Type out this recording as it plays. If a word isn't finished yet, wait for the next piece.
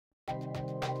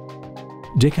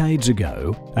Decades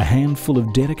ago, a handful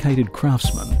of dedicated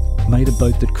craftsmen made a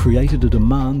boat that created a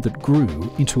demand that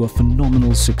grew into a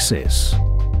phenomenal success.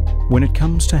 When it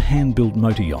comes to hand-built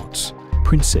motor yachts,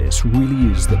 Princess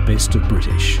really is the best of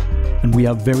British, and we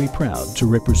are very proud to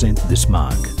represent this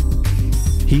mark.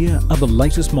 Here are the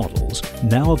latest models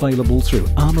now available through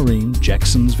Armarine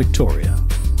Jacksons Victoria.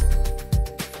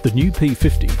 The new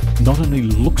P50 not only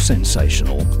looks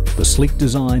sensational, the sleek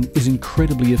design is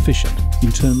incredibly efficient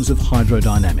in terms of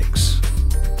hydrodynamics.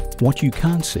 What you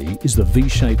can't see is the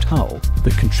V-shaped hull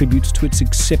that contributes to its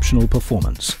exceptional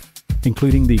performance,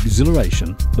 including the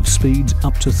exhilaration of speeds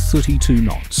up to 32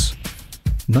 knots.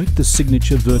 Note the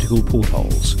signature vertical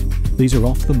portholes. These are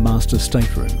off the master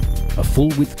stateroom, a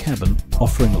full-width cabin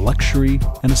offering luxury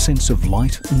and a sense of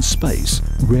light and space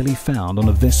rarely found on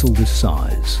a vessel this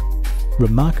size.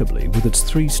 Remarkably, with its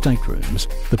 3 staterooms,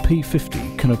 the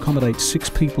P50 can accommodate 6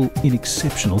 people in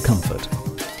exceptional comfort.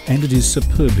 And it is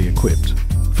superbly equipped.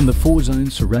 From the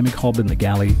 4-zone ceramic hob in the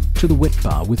galley to the wet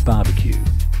bar with barbecue,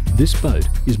 this boat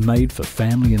is made for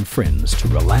family and friends to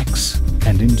relax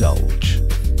and indulge.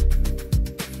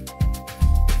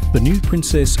 The new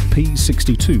Princess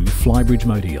P62 Flybridge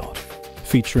motor yacht,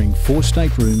 featuring 4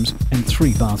 staterooms and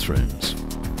 3 bathrooms.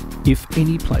 If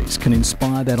any place can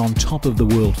inspire that on top of the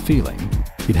world feeling,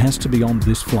 it has to be on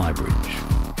this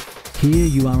Flybridge. Here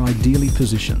you are ideally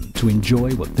positioned to enjoy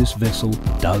what this vessel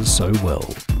does so well: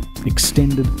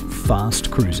 extended, fast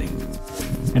cruising.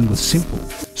 And with simple,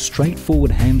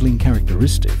 straightforward handling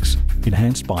characteristics,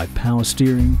 enhanced by power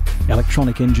steering,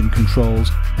 electronic engine controls,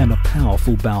 and a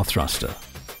powerful bow thruster.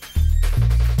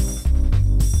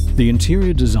 The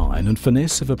interior design and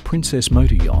finesse of a Princess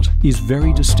motor yacht is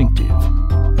very distinctive,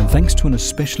 and thanks to an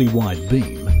especially wide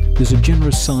beam, there's a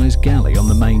generous sized galley on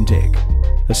the main deck,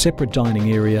 a separate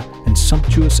dining area and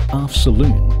sumptuous aft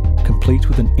saloon, complete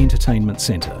with an entertainment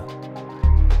centre.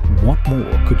 What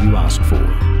more could you ask for?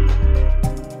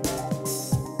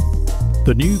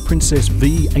 The new Princess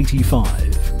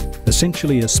V85.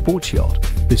 Essentially a sports yacht,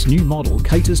 this new model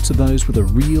caters to those with a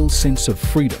real sense of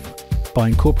freedom by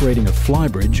incorporating a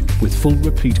flybridge with full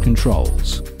repeat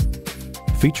controls.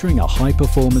 Featuring a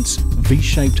high-performance,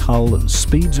 V-shaped hull and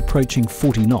speeds approaching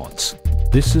 40 knots,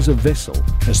 this is a vessel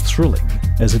as thrilling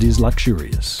as it is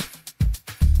luxurious.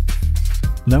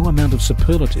 No amount of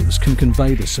superlatives can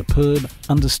convey the superb,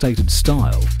 understated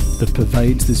style that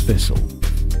pervades this vessel,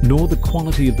 nor the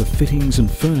quality of the fittings and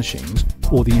furnishings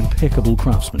or the impeccable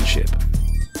craftsmanship.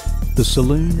 The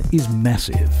saloon is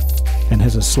massive and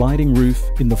has a sliding roof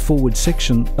in the forward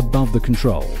section above the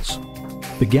controls.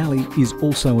 The galley is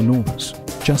also enormous,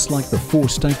 just like the 4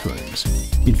 staterooms,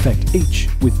 in fact each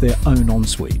with their own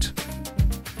ensuite.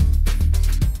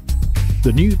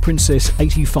 The new Princess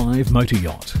 85 motor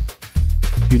yacht.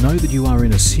 You know that you are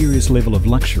in a serious level of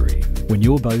luxury when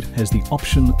your boat has the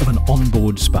option of an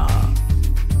onboard spa.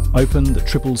 Open the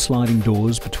triple sliding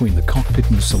doors between the cockpit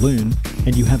and saloon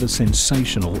and you have a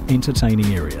sensational,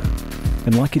 entertaining area.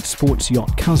 And like its sports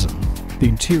yacht cousin, the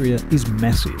interior is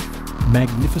massive,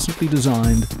 magnificently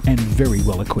designed and very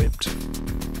well equipped.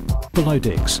 Below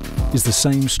decks is the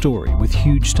same story with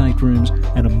huge staterooms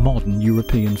and a modern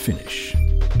European finish.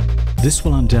 This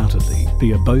will undoubtedly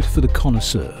be a boat for the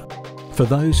connoisseur, for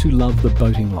those who love the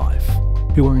boating life,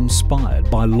 who are inspired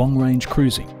by long-range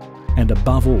cruising, and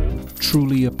above all,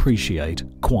 truly appreciate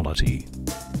quality.